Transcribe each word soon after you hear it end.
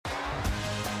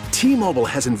T-Mobile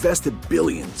has invested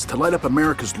billions to light up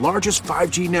America's largest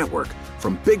 5G network,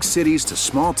 from big cities to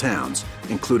small towns,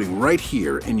 including right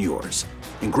here in yours.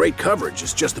 And great coverage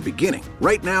is just the beginning.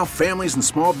 Right now, families and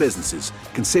small businesses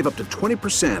can save up to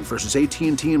 20% versus AT&T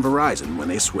and Verizon when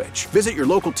they switch. Visit your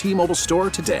local T-Mobile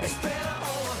store today.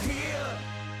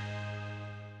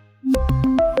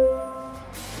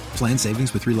 Plan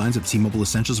savings with 3 lines of T-Mobile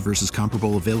Essentials versus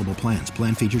comparable available plans.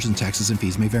 Plan features and taxes and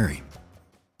fees may vary.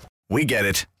 We get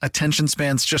it. Attention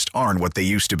spans just aren't what they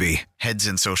used to be. Heads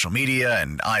in social media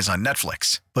and eyes on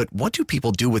Netflix. But what do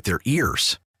people do with their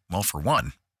ears? Well, for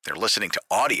one, they're listening to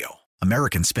audio.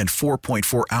 Americans spend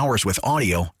 4.4 hours with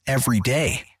audio every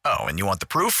day. Oh, and you want the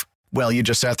proof? Well, you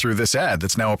just sat through this ad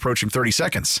that's now approaching 30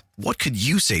 seconds. What could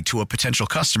you say to a potential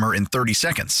customer in 30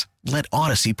 seconds? Let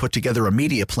Odyssey put together a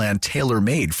media plan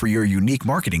tailor-made for your unique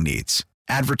marketing needs.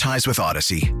 Advertise with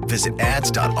Odyssey. Visit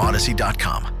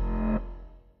ads.odyssey.com.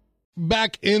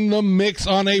 Back in the mix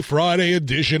on a Friday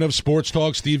edition of Sports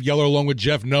Talk. Steve Yeller along with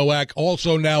Jeff Nowak.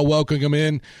 Also now welcoming him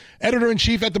in,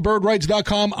 editor-in-chief at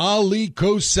thebirdwrites.com, Ali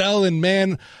Kosel. And,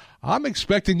 man, I'm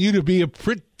expecting you to be a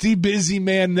pretty busy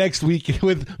man next week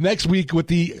with the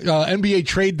NBA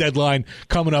trade deadline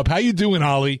coming up. How you doing,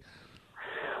 Ali?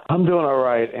 I'm doing all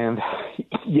right. And,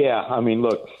 yeah, I mean,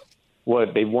 look,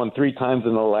 they've won 3 times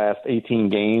in the last 18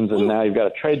 games, and now you've got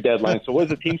a trade dedeadline. So what is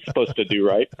the team supposed to do,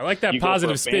 right? I like that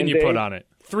positive spin you put on it.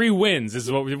 3 wins is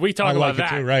what we talk about that.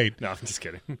 Too, right. No, I'm just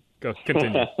kidding. Go,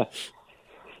 continue.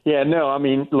 Yeah, no, I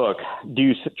mean, look, do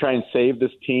you try and save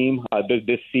this team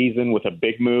this season with a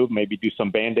big move, maybe do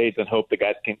some Band-Aids and hope the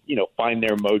guys can, find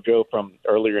their mojo from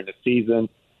earlier in the season?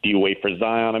 Do you wait for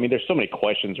Zion? I mean, there's so many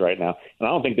questions right now, and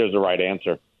I don't think there's a right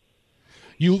answer.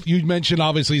 You mentioned,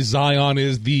 obviously, Zion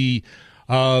is the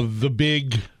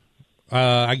big,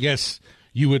 I guess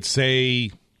you would say,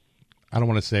 I don't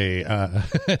want to say,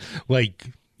 like.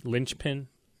 Linchpin?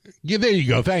 Yeah, there you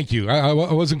go. Thank you. I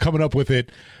wasn't coming up with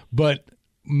it, but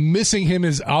missing him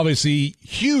is obviously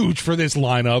huge for this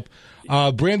lineup.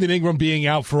 Brandon Ingram being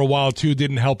out for a while, too,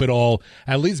 didn't help at all.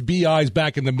 At least B.I.'s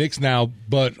back in the mix now,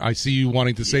 but I see you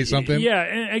wanting to say something. Yeah,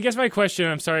 and I guess my question,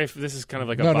 I'm sorry if this is kind of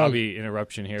like a Bobby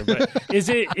interruption here, but is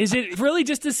it really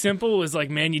just as simple as, like,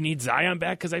 man, you need Zion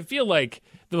back? Because I feel like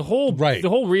the whole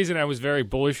reason I was very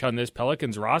bullish on this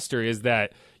Pelicans roster is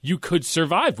that you could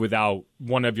survive without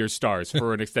one of your stars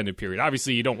for an extended period.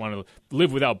 Obviously, you don't want to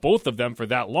live without both of them for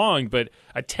that long, but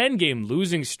a 10-game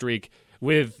losing streak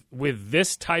with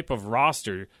this type of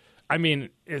roster, I mean,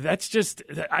 that's just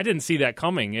 – I didn't see that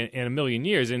coming in a million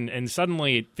years, and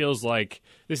suddenly it feels like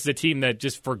this is a team that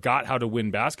just forgot how to win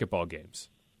basketball games.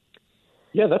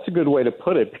 Yeah, that's a good way to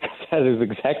put it, because that is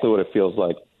exactly what it feels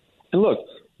like. And look,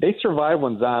 they survived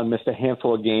when Zion missed a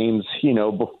handful of games,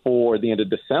 before the end of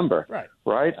December.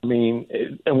 Right? I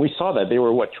mean, and we saw that. They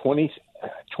were,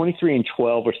 23-12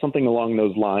 or something along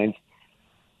those lines,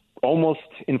 almost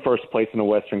in first place in the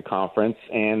Western Conference.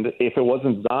 And if it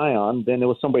wasn't Zion, then it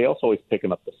was somebody else always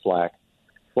picking up the slack.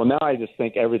 Well, now I just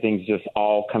think everything's just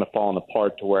all kind of falling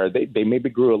apart to where they maybe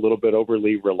grew a little bit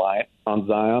overly reliant on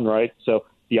Zion, right? So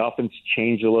the offense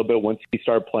changed a little bit once he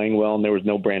started playing well and there was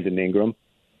no Brandon Ingram.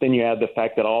 Then you add the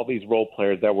fact that all these role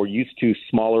players that were used to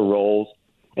smaller roles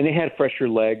and they had fresher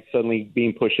legs suddenly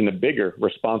being pushed into bigger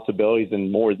responsibilities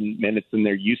and more minutes than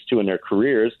they're used to in their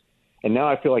careers. And now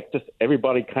I feel like just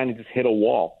everybody kind of just hit a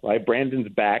wall, right? Brandon's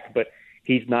back, but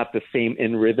he's not the same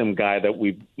in-rhythm guy that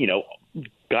we've,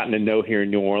 gotten to know here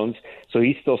in New Orleans. So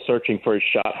he's still searching for his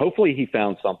shot. Hopefully he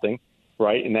found something,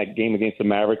 right, in that game against the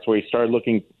Mavericks where he started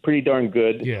looking pretty darn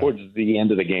good towards the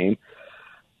end of the game.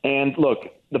 And look,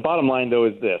 the bottom line, though,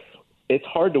 is this. It's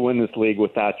hard to win this league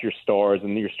without your stars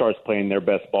and your stars playing their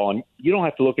best ball. And you don't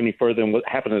have to look any further than what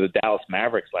happened to the Dallas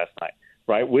Mavericks last night,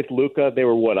 right? With Luka, they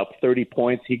were, up 30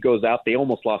 points. He goes out. They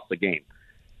almost lost the game.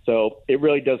 So it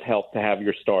really does help to have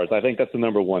your stars. I think that's the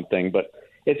number one thing. But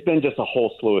it's been just a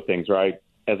whole slew of things, right,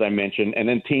 as I mentioned. And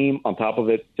then team, on top of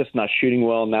it, just not shooting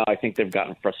well now. I think they've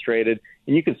gotten frustrated.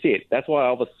 And you can see it. That's why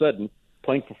all of a sudden,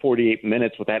 playing for 48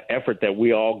 minutes with that effort that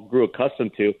we all grew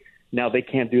accustomed to, now they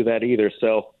can't do that either.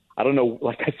 So I don't know,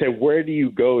 like I said, where do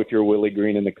you go if you're Willie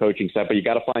Green in the coaching staff? But you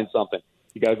got to find something.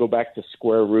 You got to go back to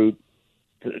square root,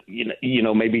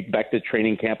 maybe back to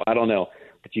training camp. I don't know.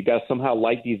 But you got to somehow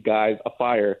light these guys a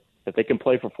fire that they can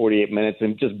play for 48 minutes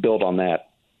and just build on that.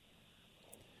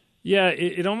 Yeah,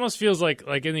 it almost feels like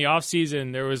in the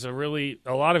offseason there was a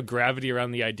lot of gravity around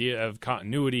the idea of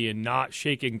continuity and not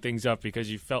shaking things up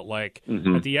because you felt like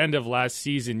at the end of last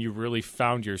season you really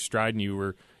found your stride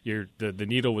and the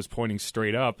needle was pointing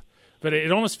straight up. But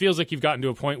it almost feels like you've gotten to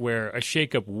a point where a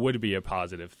shakeup would be a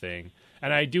positive thing.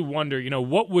 And I do wonder,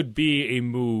 what would be a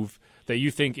move that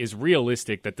you think is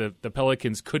realistic that the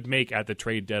Pelicans could make at the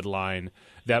trade deadline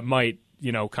that might,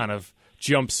 kind of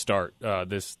jumpstart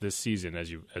this season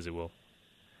as it will?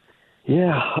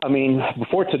 Yeah, I mean,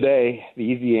 before today, the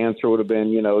easy answer would have been,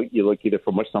 you look either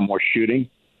for some more shooting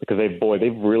because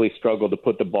they've really struggled to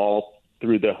put the ball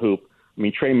through the hoop. I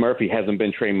mean, Trey Murphy hasn't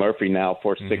been Trey Murphy now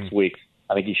for 6 weeks.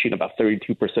 I think he's shooting about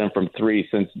 32% from three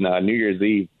since New Year's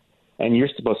Eve, and you're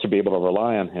supposed to be able to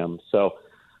rely on him. So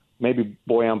maybe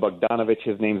Bojan Bogdanovic,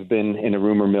 his name's been in the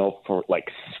rumor mill for like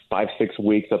 5-6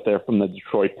 weeks up there from the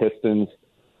Detroit Pistons.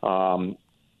 Toronto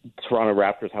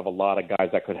Raptors have a lot of guys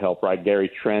that could help, right? Gary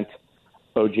Trent,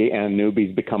 OG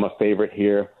Anunoby's become a favorite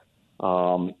here.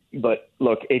 But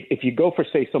look, if you go for,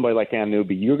 say, somebody like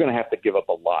Anunoby, you're going to have to give up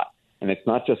a lot. And it's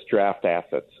not just draft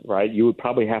assets, right? You would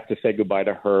probably have to say goodbye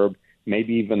to Herb,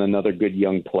 maybe even another good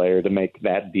young player to make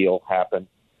that deal happen.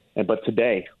 But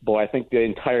today, I think the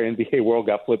entire NBA world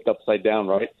got flipped upside down,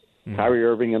 right? Kyrie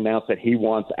Irving announced that he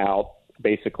wants out,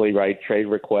 basically, right? Trade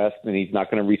request, and he's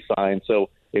not going to re-sign. So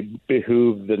it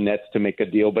behooved the Nets to make a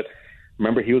deal. But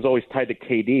remember, he was always tied to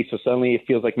KD, so suddenly it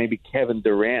feels like maybe Kevin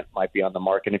Durant might be on the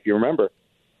market. And if you remember,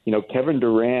 Kevin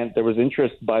Durant, there was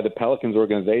interest by the Pelicans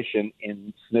organization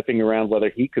in sniffing around whether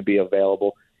he could be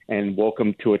available and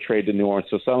welcome to a trade to New Orleans.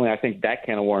 So suddenly I think that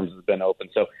can of worms has been open.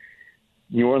 So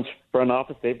New Orleans front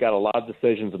office, they've got a lot of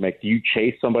decisions to make. Do you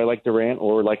chase somebody like Durant,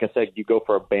 or like I said, you go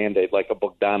for a Band-Aid like a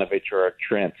Bogdanovic or a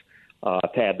Trent to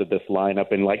add to this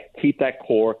lineup and keep that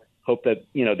core, hope that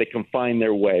they can find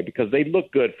their way, because they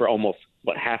look good for almost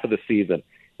half of the season.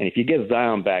 And if you get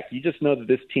Zion back, you just know that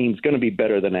this team's going to be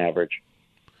better than average.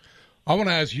 I want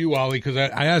to ask you, Ollie, because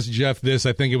I asked Jeff this,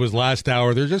 I think it was last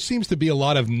hour. There just seems to be a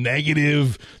lot of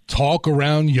negative talk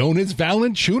around Jonas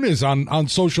Valanciunas on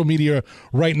social media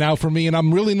right now for me, and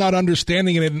I'm really not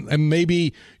understanding it, and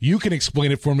maybe you can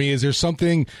explain it for me. Is there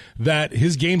something that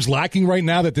his game's lacking right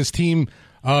now that this team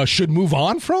should move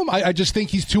on from? I just think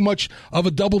he's too much of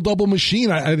a double-double machine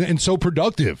and so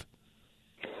productive.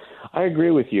 I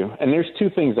agree with you, and there's two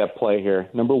things at play here.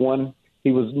 Number one,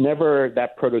 he was never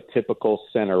that prototypical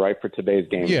center, right, for today's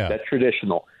game. Yeah. That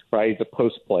traditional, right? He's a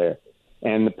post player.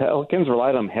 And the Pelicans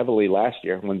relied on him heavily last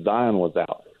year when Zion was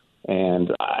out. And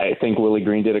I think Willie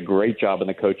Green did a great job in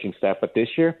the coaching staff. But this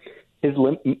year, his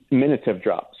minutes have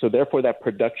dropped. So, therefore, that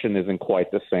production isn't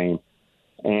quite the same.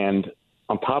 And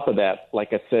on top of that,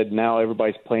 like I said, now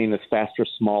everybody's playing this faster,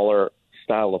 smaller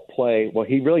style of play. Well,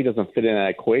 he really doesn't fit in that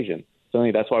equation. So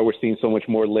that's why we're seeing so much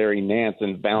more Larry Nance,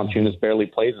 and Valanciunas barely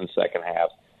plays in the second half.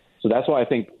 So that's why I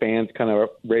think fans kind of are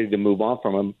ready to move on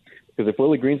from him, because if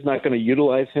Willie Green's not going to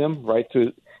utilize him, right,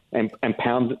 and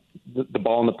pound the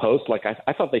ball in the post, like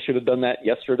I thought they should have done that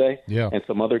yesterday and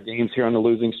some other games here on the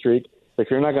losing streak. But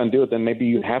if you're not going to do it, then maybe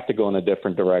you have to go in a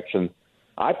different direction.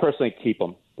 I personally keep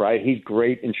him, right? He's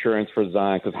great insurance for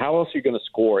Zion, because how else are you going to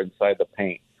score inside the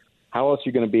paint? How else are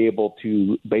you going to be able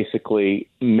to basically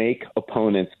make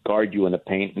opponents guard you in the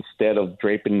paint instead of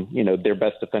draping, their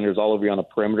best defenders all over you on the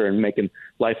perimeter and making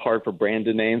life hard for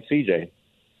Brandon A. and CJ?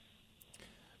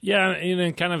 Yeah, and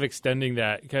then kind of extending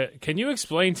that, can you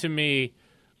explain to me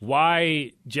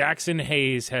why Jackson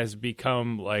Hayes has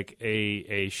become like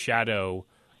a shadow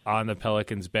on the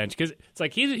Pelicans bench? Because it's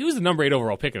like he was the number 8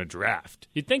 overall pick in a draft.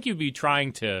 You'd think you'd be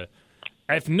trying to,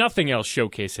 if nothing else,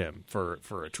 showcase him for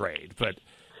a trade, but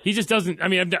he just doesn't. I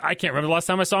mean, I can't remember the last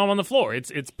time I saw him on the floor.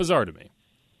 It's bizarre to me.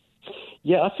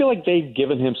 Yeah, I feel like they've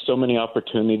given him so many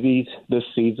opportunities this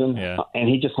season, and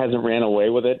he just hasn't ran away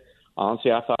with it.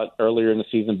 Honestly, I thought earlier in the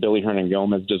season Billy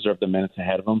Hernangomez deserved the minutes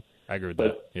ahead of him. I agree with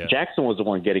that. Yeah. Jackson was the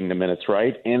one getting the minutes,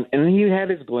 right? And he had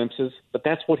his glimpses, but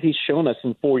that's what he's shown us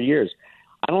in 4 years.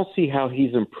 I don't see how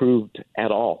he's improved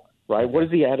at all, right? Okay. What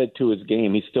has he added to his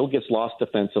game? He still gets lost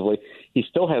defensively. He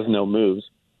still has no moves,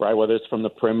 right, whether it's from the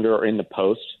perimeter or in the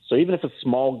post. So even if a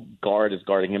small guard is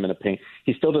guarding him in the paint,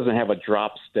 he still doesn't have a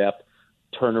drop step,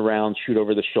 turn around, shoot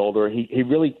over the shoulder. He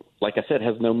really, like I said,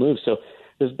 has no moves. So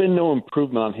there's been no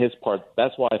improvement on his part.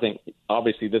 That's why I think,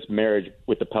 obviously, this marriage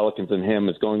with the Pelicans and him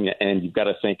is going to end. You've got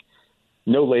to think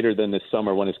no later than this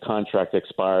summer when his contract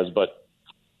expires. But,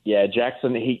 yeah,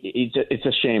 Jackson, it's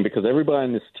a shame because everybody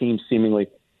on this team seemingly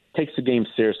takes the game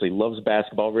seriously, loves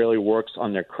basketball, really works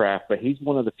on their craft, but he's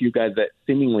one of the few guys that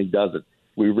seemingly doesn't.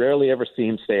 We rarely ever see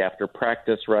him stay after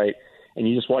practice, right? And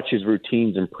you just watch his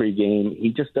routines in pregame.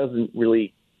 He just doesn't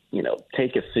really,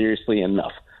 take it seriously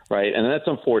enough, right? And that's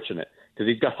unfortunate because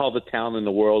he's got all the talent in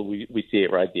the world. We see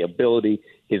it, right? The ability,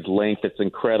 his length, it's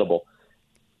incredible.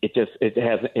 It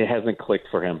hasn't clicked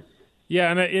for him.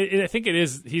 Yeah, and I think it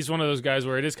is. He's one of those guys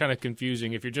where it is kind of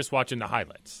confusing if you're just watching the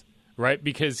highlights, right?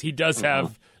 Because he does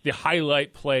have the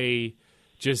highlight play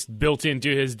just built into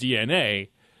his DNA.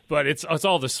 But it's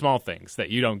all the small things that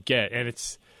you don't get, and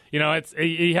it's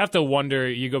you have to wonder.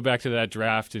 You go back to that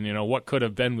draft, and what could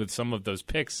have been with some of those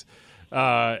picks.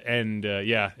 That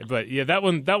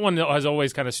one has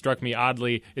always kind of struck me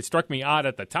oddly. It struck me odd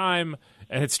at the time,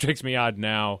 and it strikes me odd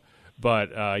now.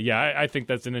 But I think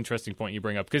that's an interesting point you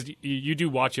bring up, because you do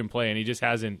watch him play, and he just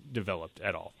hasn't developed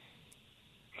at all.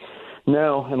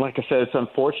 No, and like I said, it's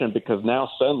unfortunate because now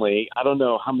suddenly I don't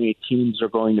know how many teams are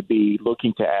going to be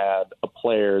looking to add a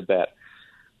player that,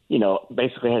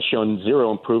 basically has shown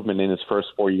zero improvement in his first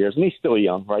 4 years. And he's still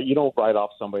young, right? You don't write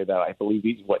off somebody that I believe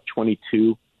he's,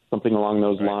 22, something along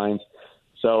those lines.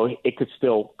 So it could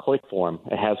still click for him.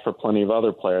 It has for plenty of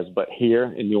other players. But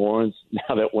here in New Orleans,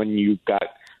 now that when you've got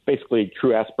basically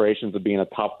true aspirations of being a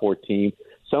top 4 team,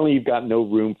 suddenly you've got no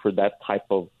room for that type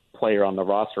of player on the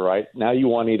roster, right? Now you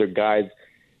want either guys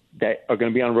that are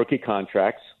going to be on rookie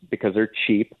contracts because they're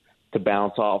cheap to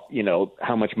bounce off,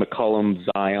 how much McCollum,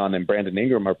 Zion, and Brandon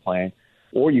Ingram are playing,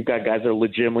 or you've got guys that are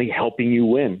legitimately helping you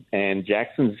win, and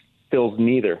Jackson fills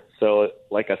neither. So,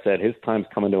 like I said, his time's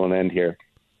coming to an end here.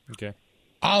 Okay.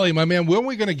 Ollie, my man, when are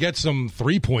we going to get some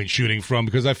three-point shooting from?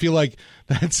 Because I feel like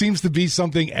that seems to be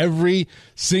something every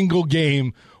single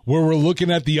game where we're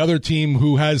looking at the other team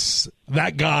who has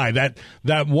that guy,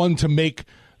 that one to make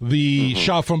the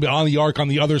shot from beyond the arc on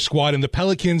the other squad. And the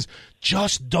Pelicans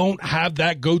just don't have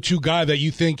that go-to guy that you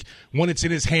think when it's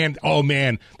in his hand, oh,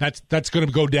 man, that's going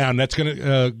to go down. That's going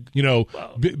to,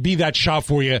 be that shot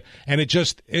for you. And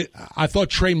I thought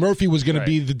Trey Murphy was going to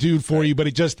be the dude for you, but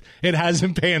it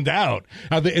hasn't panned out.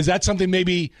 Is that something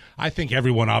maybe, I think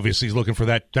everyone obviously is looking for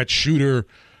that shooter,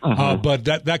 but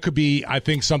that could be, I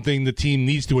think, something the team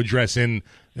needs to address in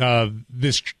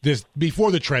this before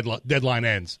the deadline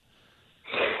ends.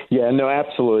 Yeah, no,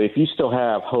 absolutely. If you still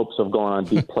have hopes of going on a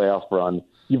deep playoff run,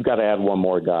 you've got to add one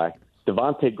more guy.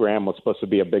 Devontae Graham was supposed to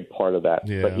be a big part of that,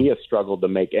 but he has struggled to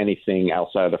make anything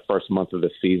outside of the first month of the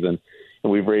season.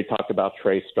 And we've already talked about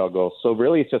Trey's struggle. So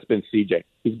really it's just been CJ.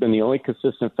 He's been the only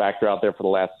consistent factor out there for the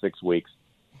last 6 weeks.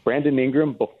 Brandon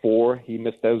Ingram, before he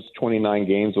missed those 29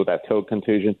 games with that toe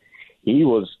contusion, he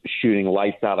was shooting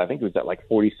lights out. I think he was at like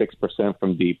 46%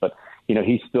 from deep, but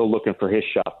he's still looking for his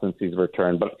shot since he's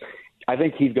returned. But I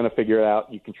think he's going to figure it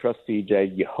out. You can trust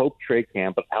CJ. You hope Trey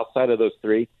can, but outside of those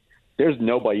three, there's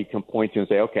nobody you can point to and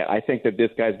say, okay, I think that this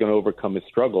guy's going to overcome his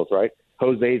struggles, right?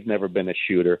 Jose's never been a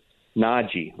shooter.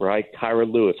 Najee, right? Tyra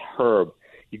Lewis, Herb.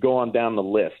 You go on down the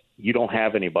list. You don't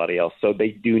have anybody else, so they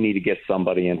do need to get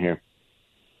somebody in here.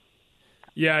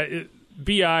 Yeah,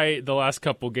 B.I., the last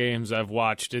couple games I've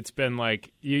watched, it's been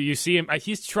like you see him.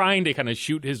 He's trying to kind of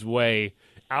shoot his way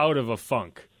out of a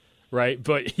funk. Right,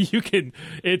 but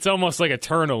it's almost like a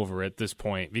turnover at this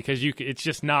point because it's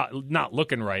just not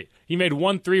looking right. He made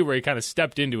 1 3 where he kind of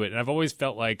stepped into it, and I've always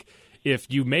felt like if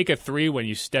you make a 3 when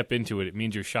you step into it, it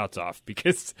means your shot's off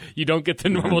because you don't get the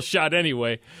normal shot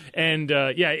anyway. And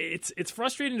it's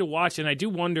frustrating to watch, and I do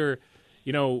wonder,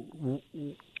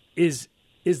 is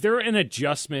there an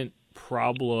adjustment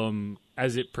problem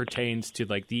as it pertains to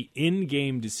like the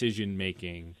in-game decision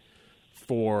making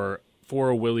for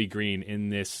a Willie Green in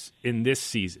this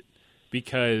season,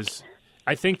 because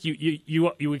I think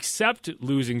you accept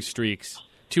losing streaks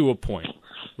to a point,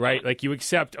 right? Like you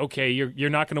accept, okay, you're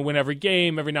not going to win every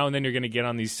game. Every now and then you're going to get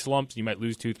on these slumps. You might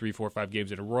lose 2, 3, 4, 5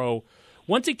 games in a row.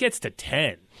 Once it gets to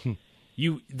 10,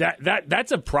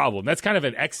 that's a problem. That's kind of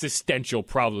an existential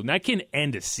problem. That can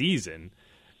end a season.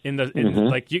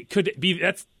 Like you could be.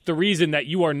 That's the reason that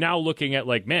you are now looking at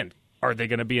like, man, are they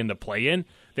going to be in the play-in?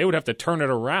 They would have to turn it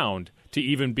around to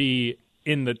even be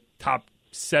in the top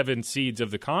 7 seeds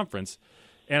of the conference.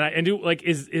 And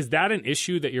is that an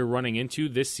issue that you're running into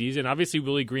this season? Obviously,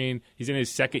 Willie Green, he's in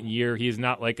his second year. He is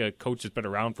not like a coach that's been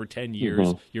around for 10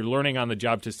 years. You're learning on the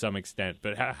job to some extent.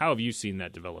 But how have you seen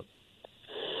that develop?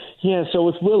 Yeah, so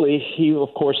with Willie, he,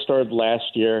 of course, started last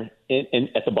year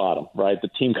at the bottom, right? The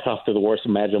team got off to the worst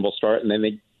imaginable start, and then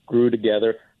they grew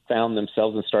together, found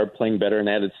themselves, and started playing better and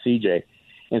added CJ.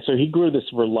 And so he grew this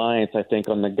reliance, I think,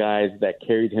 on the guys that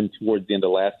carried him towards the end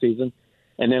of last season.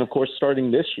 And then, of course, starting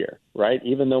this year, right?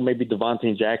 Even though maybe Devontae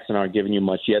and Jackson aren't giving you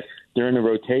much yet, they're in the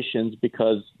rotations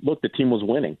because, look, the team was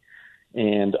winning.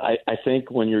 And I think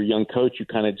when you're a young coach, you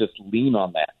kind of just lean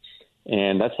on that.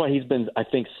 And that's why he's been, I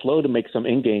think, slow to make some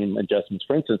in-game adjustments.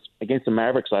 For instance, against the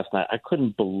Mavericks last night, I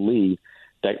couldn't believe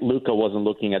that Luka wasn't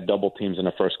looking at double teams in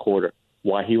the first quarter,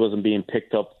 why he wasn't being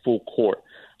picked up full court,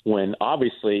 when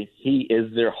obviously he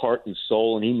is their heart and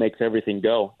soul and he makes everything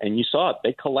go. And you saw it.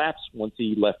 They collapsed once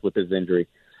he left with his injury.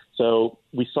 So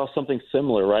we saw something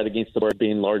similar, right, against the Bird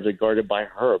being largely guarded by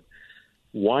Herb.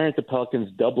 why aren't the Pelicans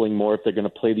doubling more if they're going to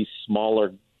play these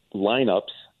smaller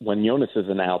lineups when Jonas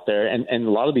isn't out there? And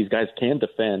a lot of these guys can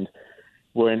defend,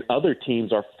 when other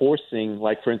teams are forcing,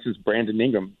 like, for instance, Brandon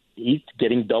Ingram. He's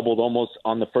getting doubled almost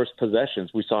on the first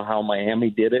possessions. We saw how Miami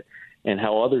did it and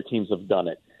how other teams have done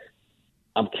it.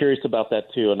 I'm curious about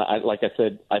that too. And like I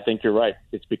said, I think you're right.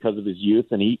 It's because of his youth,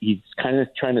 and he's kind of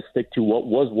trying to stick to what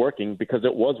was working because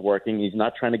it was working. He's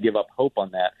not trying to give up hope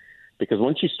on that, because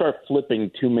once you start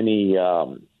flipping too many,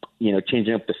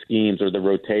 changing up the schemes or the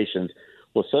rotations,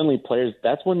 well, suddenly players,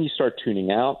 that's when you start tuning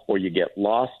out or you get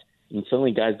lost, and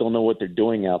suddenly guys don't know what they're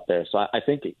doing out there. So I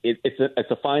think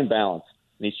it's a fine balance,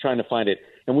 and he's trying to find it.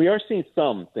 And we are seeing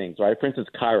some things, right? For instance,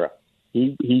 Kyra.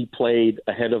 He played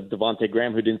ahead of Devontae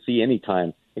Graham, who didn't see any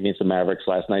time against the Mavericks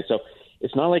last night. So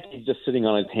it's not like he's just sitting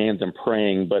on his hands and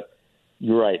praying, but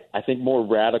you're right. I think more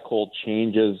radical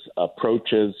changes,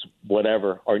 approaches,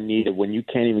 whatever, are needed when you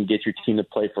can't even get your team to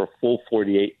play for a full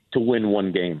 48 to win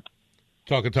one game.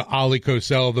 Talking to Oleh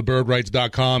Kosel of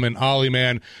thebirdrights.com. And Oleh,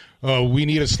 man, we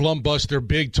need a slump buster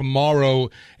big tomorrow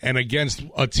and against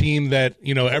a team that,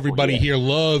 everybody here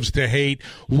loves to hate.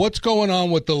 What's going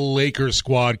on with the Lakers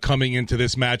squad coming into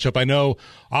this matchup? I know,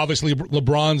 obviously,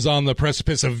 LeBron's on the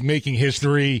precipice of making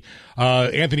history.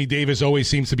 Anthony Davis always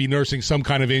seems to be nursing some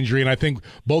kind of injury, and I think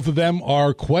both of them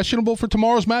are questionable for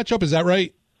tomorrow's matchup. Is that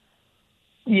right?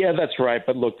 Yeah, that's right.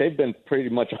 But, look, they've been pretty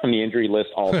much on the injury list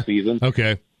all season.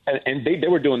 Okay. And they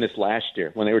were doing this last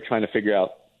year when they were trying to figure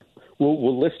out,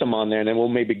 we'll list them on there and then we'll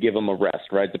maybe give them a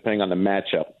rest, right, depending on the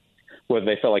matchup, whether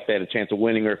they felt like they had a chance of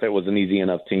winning or if it was an easy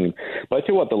enough team. But I tell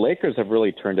you what, the Lakers have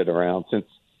really turned it around since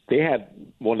they had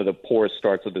one of the poorest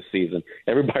starts of the season.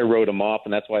 Everybody wrote them off,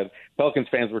 and that's why Pelicans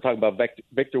fans were talking about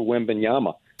Victor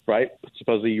Wembanyama, right?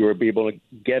 Supposedly you were able to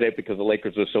get it because the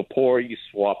Lakers were so poor. You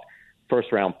swapped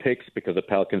first-round picks because the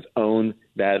Pelicans own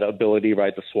that ability,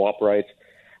 right, to swap rights.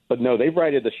 But no, they've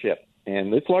righted the ship,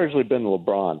 and it's largely been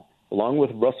LeBron. Along with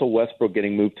Russell Westbrook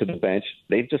getting moved to the bench,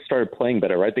 they've just started playing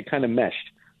better, right? They kind of meshed.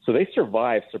 So they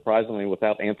survived, surprisingly,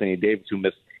 without Anthony Davis, who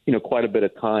missed, quite a bit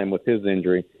of time with his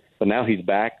injury. But now he's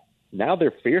back. Now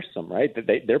they're fearsome, right?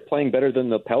 They're playing better than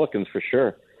the Pelicans for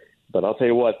sure. But I'll tell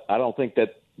you what, I don't think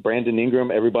that Brandon Ingram,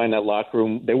 everybody in that locker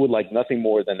room, they would like nothing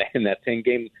more than in that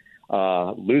 10-game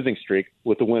losing streak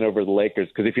with the win over the Lakers.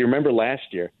 Because if you remember last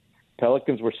year,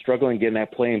 Pelicans were struggling getting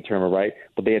that play-in tournament, right?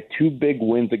 But they had two big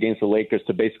wins against the Lakers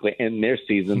to basically end their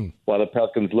season while the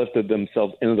Pelicans lifted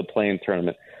themselves into the play-in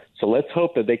tournament. So let's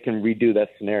hope that they can redo that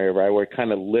scenario, right, where it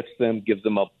kind of lifts them, gives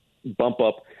them a bump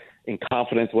up in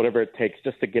confidence, whatever it takes,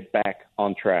 just to get back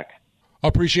on track.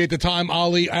 Appreciate the time,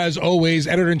 Oleh, as always,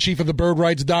 editor-in-chief of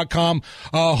thebirdrights.com.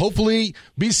 Hopefully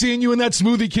be seeing you in that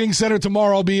Smoothie King Center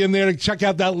tomorrow. I'll be in there to check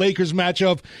out that Lakers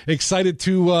matchup. Excited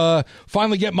to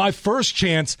finally get my first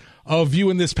chance of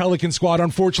viewing this Pelican squad.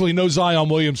 Unfortunately, no Zion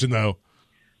Williamson, though.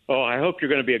 Oh, I hope you're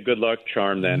going to be a good luck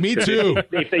charm then. Me too.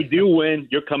 If they do win,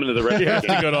 you're coming to the rest of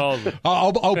the game.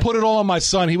 I'll put it all on my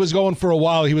son. He was going for a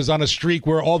while. He was on a streak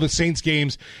where all the Saints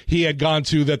games he had gone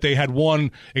to that they had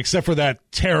won, except for that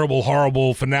terrible,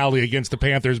 horrible finale against the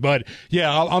Panthers. But,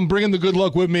 yeah, I'm bringing the good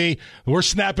luck with me. We're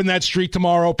snapping that streak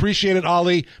tomorrow. Appreciate it,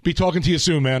 Oleh. Be talking to you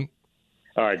soon, man.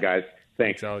 All right, guys.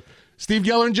 Thanks, Oleh. Steve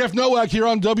Geller and Jeff Nowak here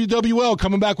on WWL,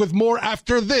 coming back with more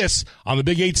after this on the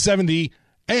Big 870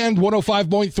 and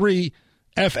 105.3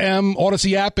 FM,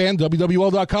 Odyssey app, and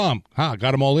WWL.com. Got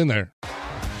them all in there.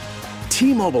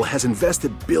 T-Mobile has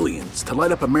invested billions to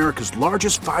light up America's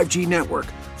largest 5G network,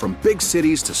 from big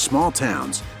cities to small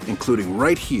towns, including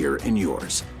right here in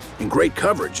yours. And great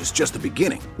coverage is just the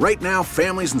beginning. Right now,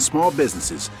 families and small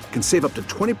businesses can save up to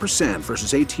 20%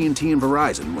 versus AT&T and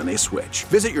Verizon when they switch.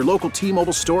 Visit your local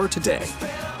T-Mobile store today.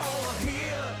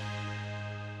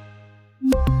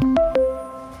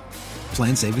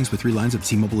 Plan savings with 3 lines of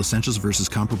T-Mobile Essentials versus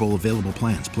comparable available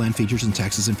plans. Plan features and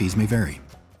taxes and fees may vary.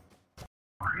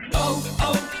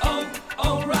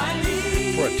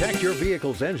 Protect your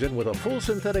vehicle's engine with a full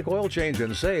synthetic oil change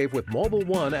and save with Mobil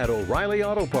 1 at O'Reilly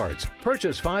Auto Parts.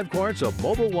 Purchase 5 quarts of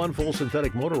Mobil 1 full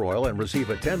synthetic motor oil and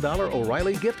receive a $10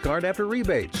 O'Reilly gift card after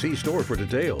rebate. See store for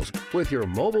details. With your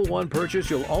Mobil 1 purchase,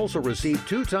 you'll also receive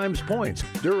 2 times points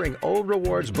during O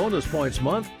Rewards Bonus Points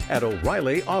Month at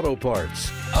O'Reilly Auto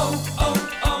Parts.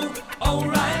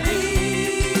 O'Reilly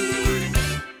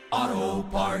Auto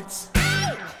Parts.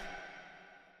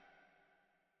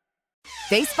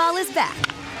 Baseball is back,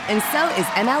 and so is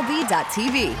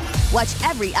MLB.tv. Watch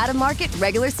every out-of-market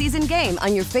regular season game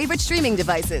on your favorite streaming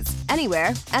devices,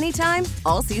 anywhere, anytime,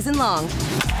 all season long.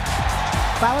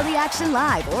 Follow the action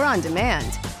live or on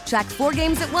demand. Track 4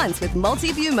 games at once with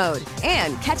multi-view mode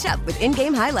and catch up with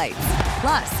in-game highlights.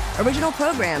 Plus, original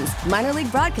programs, minor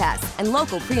league broadcasts, and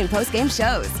local pre- and post-game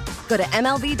shows. Go to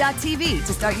MLB.tv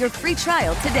to start your free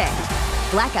trial today.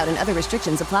 Blackout and other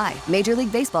restrictions apply. Major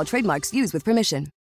League Baseball trademarks used with permission.